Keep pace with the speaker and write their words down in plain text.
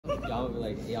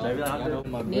like, y'all know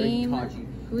my name,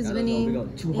 who's winning,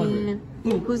 and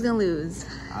who's gonna lose.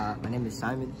 My name is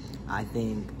Simon. I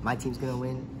think my team's gonna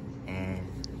win, and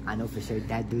I know for sure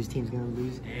that dude's team's gonna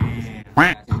lose.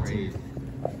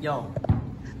 Yo.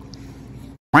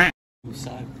 Alright,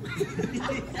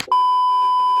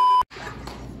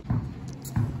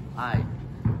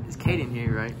 it's Kaden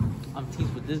here, right? I'm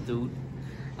teams with this dude.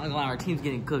 I'm gonna lie, our team's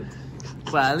getting cooked.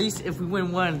 But at least if we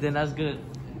win one, then that's good.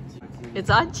 It's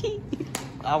Achi.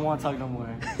 I don't want to talk no more.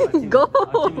 Go.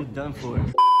 Our team is done for.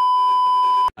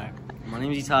 Alright, my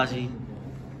name is Itachi.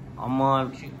 I'm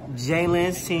on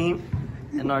Jalen's team,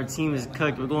 and our team is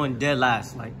cooked. We're going dead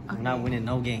last. Like, we're not winning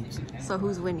no games. So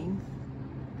who's winning?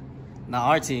 Not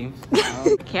our team.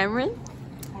 Cameron?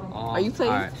 Are you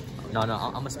playing? Alright. No,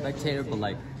 I'm a spectator, but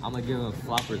like, I'm gonna give him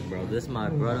floppers, bro. This is my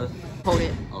brother. Hold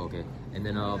it. Oh, okay. And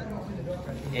then,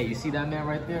 hey, you see that man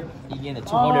right there? He getting a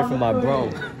 200 from my bro.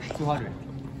 200.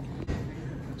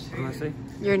 What do I say?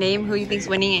 Your name, who you think's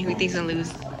winning, and who you think's gonna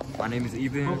lose. My name is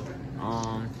Ethan.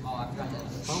 My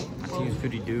team's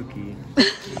pretty dookie. But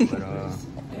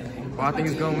who I think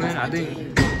is gonna win? I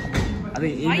think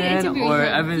Ethan or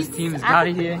Evan's team is out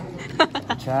of here.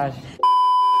 Trash.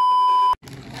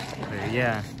 But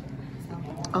yeah.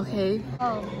 Okay.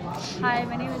 Oh, hi,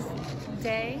 my name is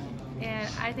Day, and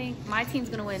I think my team's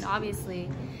gonna win, obviously,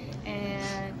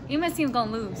 and Ema's team's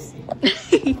gonna lose.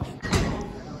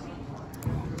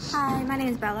 Hi, my name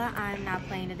is Bella. I'm not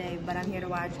playing today, but I'm here to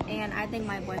watch, and I think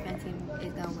my boyfriend team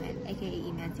is gonna win, aka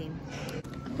E-Man team.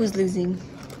 Who's losing?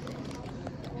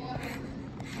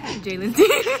 Jalen's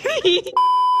team.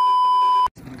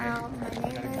 My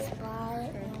name is Bai,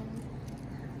 and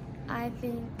I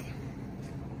think.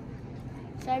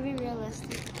 Should I be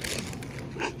realistic?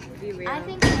 Be real. I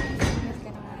think my team is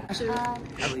gonna win.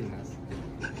 I believe in us.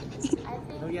 I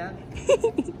think. Oh, yeah?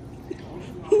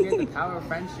 We have the power of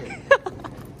friendship.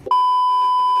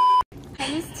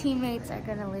 Kenny's teammates are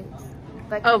gonna lose.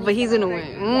 But But he's gonna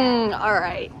win.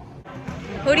 Alright.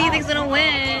 Who do you think's gonna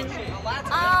win?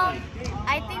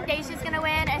 I think Daisha's gonna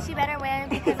win, and she better win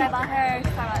because I bought her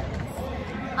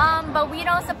Starbucks. But we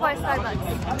don't support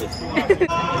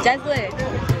Starbucks. Jeslyn.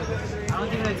 Who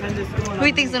do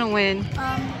you think's gonna win?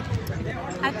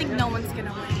 I think no one's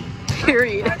gonna win.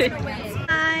 Period.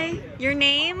 Hi. Your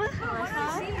name?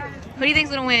 Who do you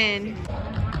think's gonna win?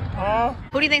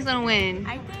 Who do you think's gonna win?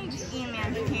 I think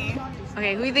E-Man's team.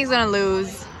 Okay, who do you think's gonna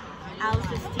lose?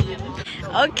 Alice's team.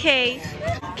 Okay.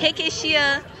 KK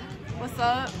Shia. What's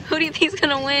up? Who do you think's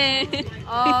gonna win?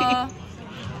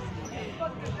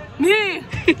 Me!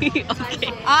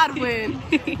 Okay. I'd win.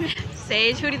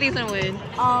 Sage, who do you think's gonna win?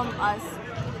 Us.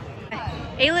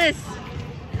 Aylis,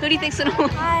 who do you think's gonna win?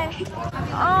 Hi.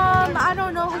 I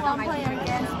don't know who I'm playing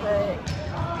against, but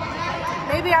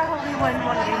maybe I hope we win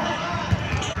one of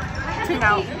these. Team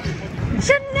out.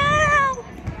 Chanel!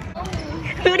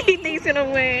 Who do you think's gonna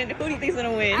win? Who do you think's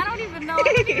gonna win? I don't even know. I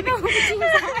don't even know who the teams are.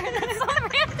 That's so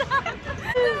random.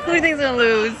 Who do you think's gonna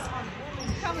lose?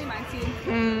 Probably my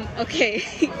team. Okay.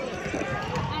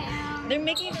 They're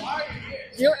making.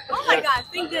 Oh my god!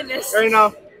 Thank goodness. You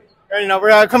already know.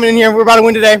 We're coming in here. We're about to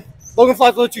win today. Logan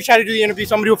Fly's a little too shy to do the interview,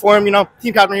 so I'm gonna do it for him.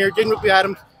 Team captain here, Jaden Ripley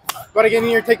Adams. About to get in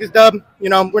here, take this dub.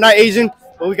 We're not Asian,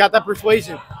 but we got that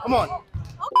persuasion. Come on.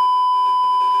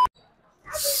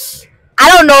 I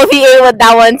don't know if he ate with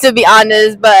that one, to be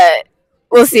honest, but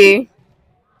we'll see.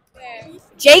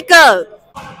 Jacob.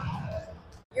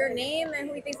 Your name and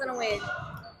who you think's gonna win?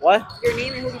 What? Your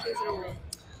name and who you think's gonna win?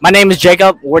 My name is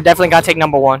Jacob. We're definitely gonna take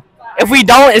number one. If we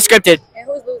don't, it's scripted. And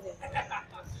who's losing?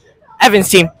 Evan's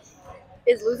team.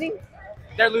 Is losing?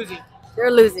 They're losing.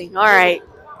 They're losing. All right.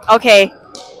 Okay.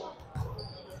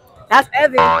 That's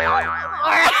Evan. All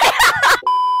right.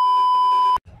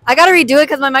 I gotta redo it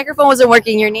because my microphone wasn't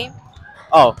working. Your name?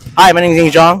 Oh, hi. My name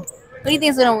is Jong. Who do you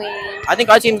think's gonna win? I think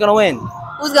our team's gonna win.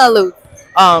 Who's gonna lose?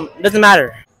 Doesn't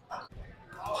matter.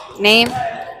 Name?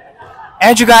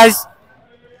 Andrew, guys.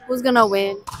 Who's gonna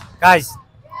win? Guys.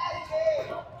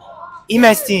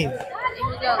 Emas team.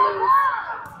 Who's gonna lose?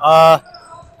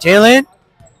 Jalen,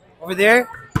 over there.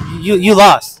 You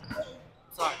lost.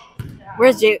 Sorry.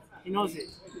 Where's Jay? He knows it.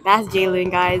 That's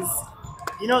Jalen, guys.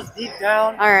 He knows deep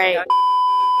down. All right.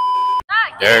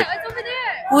 Derek. It's over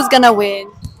there. Who's gonna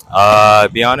win?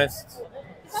 Be honest.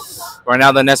 Right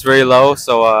now the net's very low,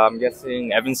 so I'm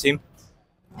guessing Evan's team.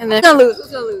 And then who's gonna lose?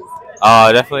 Who's gonna lose?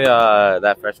 Definitely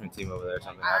that freshman team over there or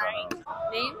something. I don't know.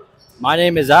 Name? My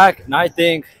name is Zach, and I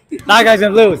think that guy's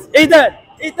gonna lose. Eat that!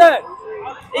 Eat that!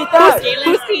 Eat that!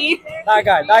 Jalen's team. That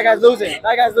guy's losing.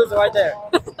 That guy's losing right there.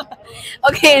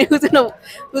 Okay, and who's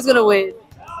gonna win?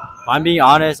 If I'm being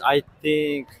honest, I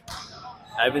think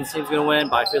Evan's team's gonna win,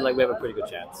 but I feel like we have a pretty good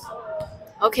chance.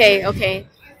 Okay, okay.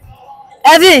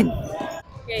 Evan.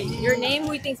 Okay, your name,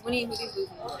 who you think's winning, who you think's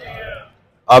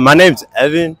losing? My name's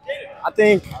Evan. I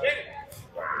think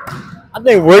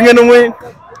we're gonna win,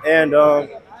 and I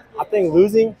think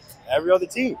losing every other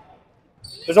team.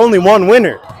 There's only one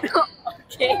winner.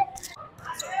 Okay.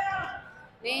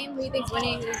 Name, who you think's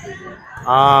winning, who you think's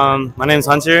losing? My name's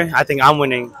Hunter. I think I'm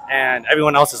winning, and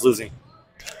everyone else is losing.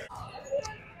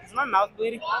 Is my mouth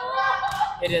bleeding?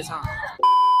 It is, huh?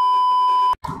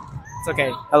 It's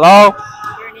okay. Hello?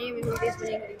 Your name and who you think's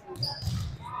winning, who you think's losing?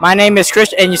 My name is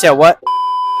Christian. And you said what?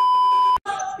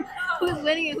 Who's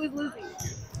winning and who's losing?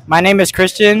 My name is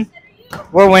Christian.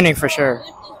 We're winning for sure.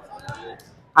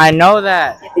 I know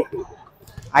that.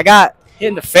 I got hit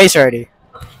in the face already.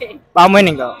 Okay. But I'm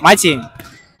winning though. My team.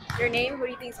 Your name, who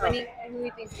do you think's winning and who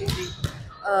you think's losing?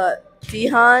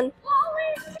 Dihan.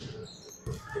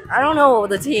 I don't know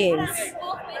the teams.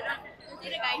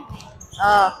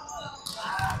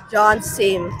 John's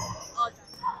team.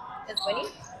 Is winning?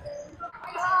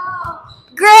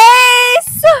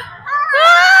 Grace!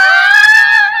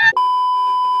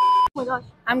 Oh my gosh.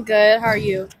 I'm good. How are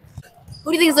you?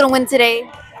 Who do you think is gonna win today?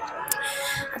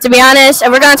 To be honest,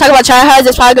 if we're gonna talk about tryhards,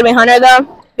 it's probably gonna be Hunter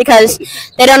though, because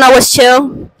they don't know what's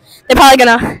chill. They're probably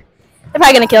gonna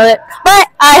kill it, but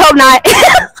I hope not.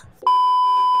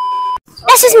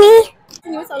 That's just me.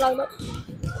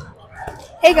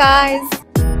 Hey guys.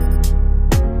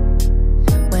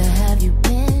 Where have you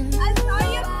been? I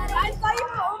saw you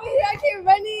from over here. I came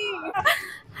running.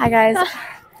 Hi guys.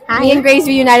 Me and Grace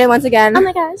reunited once again. Oh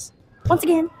my gosh. Once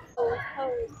again.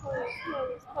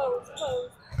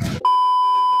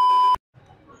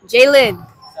 Jalen.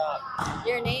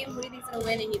 Your name, who do you think's gonna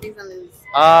win and who do you think's gonna lose?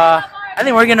 I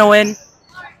think we're gonna win.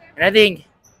 And I think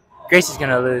Grace is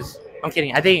gonna lose. I'm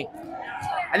kidding. I think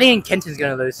Kenton's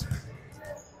gonna lose.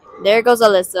 There goes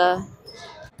Alyssa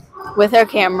with her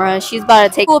camera. She's about to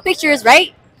take cool pictures,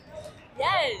 right?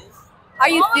 Yes. How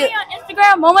you feel? On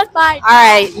Instagram, moments by. All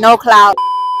right, no clout.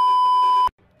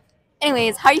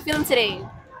 Anyways, how you feeling today?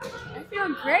 I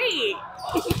feel great.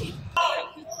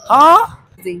 Huh?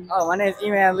 Oh, my name is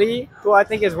Eman Lee. Who I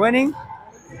think is winning?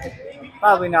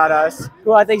 Probably not us.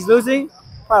 Who I think is losing?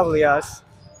 Probably us.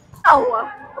 Oh.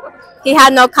 He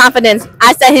had no confidence.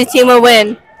 I said his team will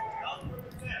win.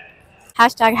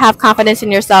 Hashtag have confidence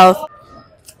in yourself.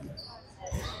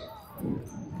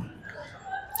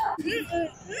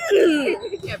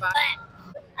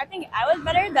 I think I was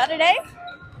better the other day.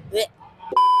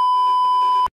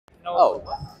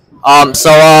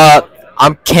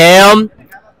 I'm Cam.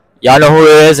 Y'all know who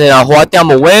it is, and who I think I'm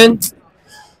gonna win.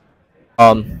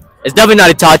 It's definitely not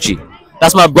Itachi.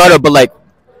 That's my brother, but like,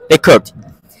 they cooked.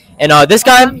 And this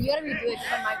guy,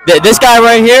 this guy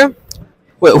right here.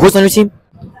 Wait, who's on your team?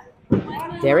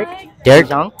 Derek.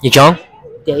 Yijong.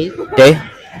 Dave.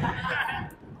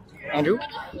 Andrew.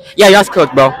 Yeah, y'all's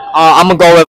cooked, bro. I'm gonna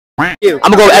go with you.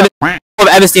 I'm gonna go with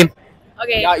Evan's team.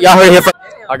 Okay. Y'all heard it here first.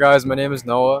 Hi guys, my name is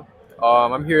Noah.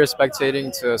 I'm here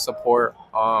spectating to support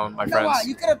my friends.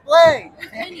 You could play.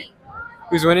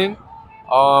 Who's winning?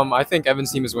 I think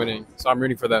Evan's team is winning, so I'm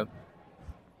rooting for them.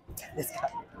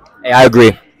 Hey, I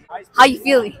agree. How you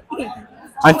feeling?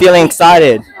 I'm feeling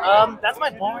excited. That's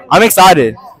my point. I'm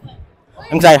excited.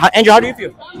 Andrew, how do you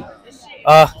feel?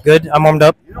 Good. I'm warmed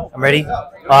up. I'm ready.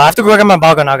 I have to go work on my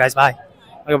ball now, guys. Bye.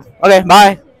 Okay,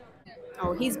 bye.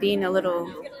 Oh, he's being a little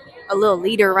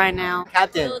leader right now.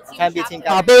 Captain. Can't be team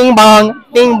captain. Bing bong,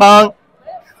 bing bong.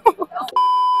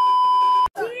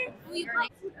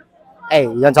 Hey,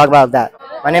 you gonna talk about that?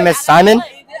 My name is Simon.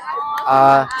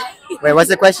 Wait, what's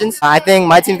the questions? I think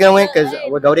my team's gonna win because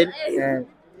we're goated. And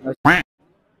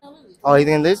oh, he's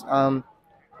gonna lose.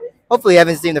 Hopefully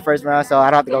Evan's team the first round, so I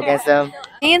don't have to go against them.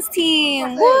 Dance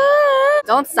team. What?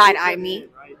 Don't side eye me.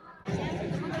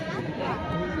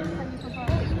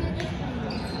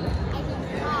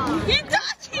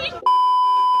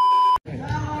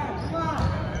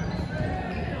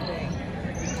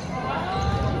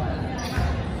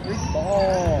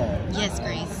 Yes,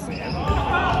 Grace.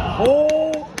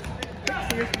 Oh.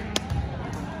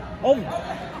 Oh.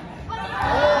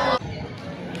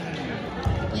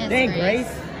 Yes, Dang,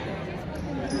 Grace.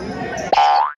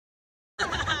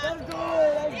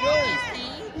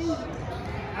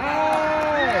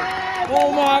 Oh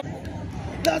my!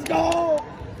 Let's go!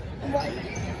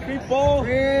 Great ball!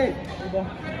 Great!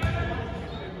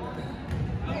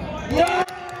 Yeah!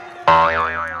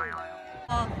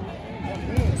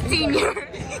 Senior.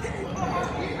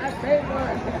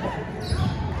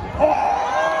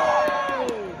 Oh!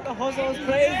 The hustle was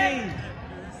crazy!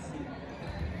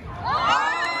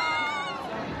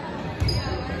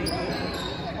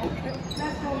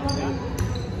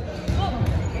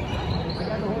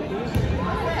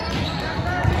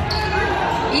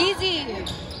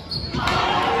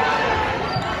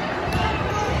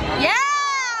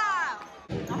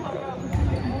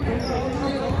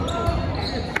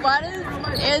 What is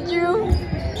Andrew?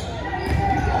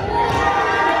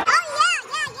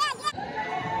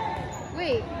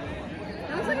 Wait,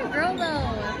 that looks like a girl though.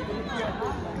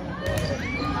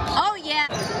 Oh yeah.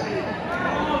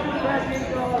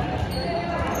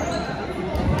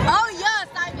 Oh yeah,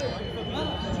 Simon.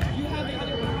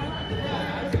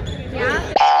 Yeah.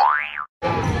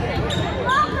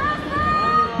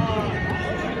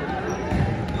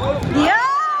 Yeah.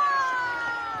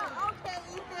 Okay,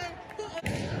 Ethan.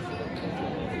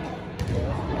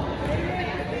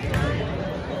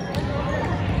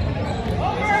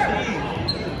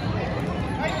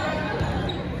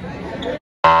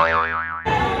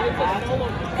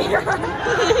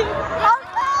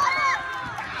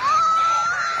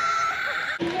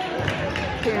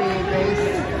 Period,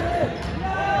 Grace.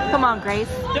 Come on,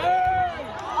 Grace.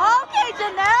 Okay,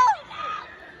 Janelle.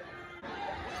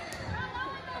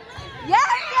 Yes,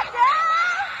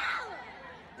 Janelle.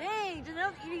 Dang,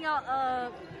 Janelle's eating out.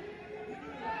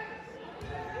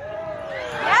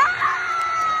 Yeah.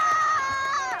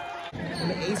 An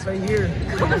ace right here.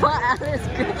 Come on, Alice.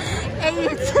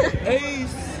 Ace.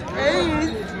 Ace.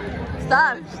 Ace.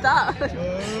 Stop.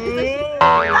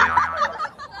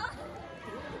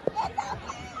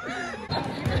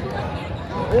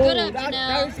 Good up, Janelle.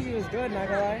 That receiver was good, not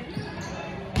gonna lie.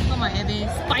 Come on,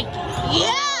 Evans. Spike.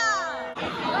 Yeah!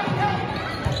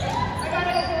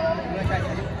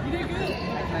 You did good.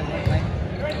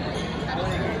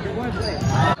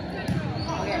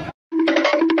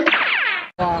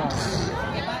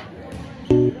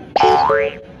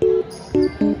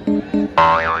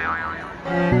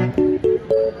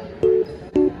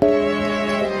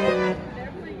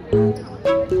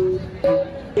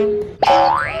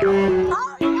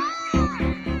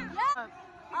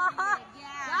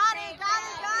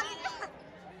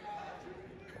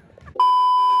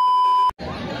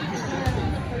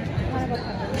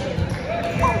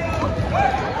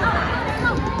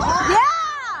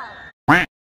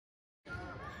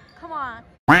 Come on.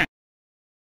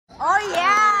 Oh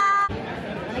yeah!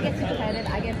 When I get too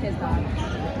competitive, I get pissed off.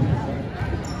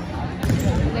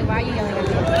 Like, why are you yelling at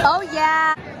me? Oh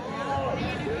yeah!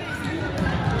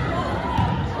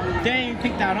 Dang, you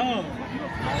picked that up.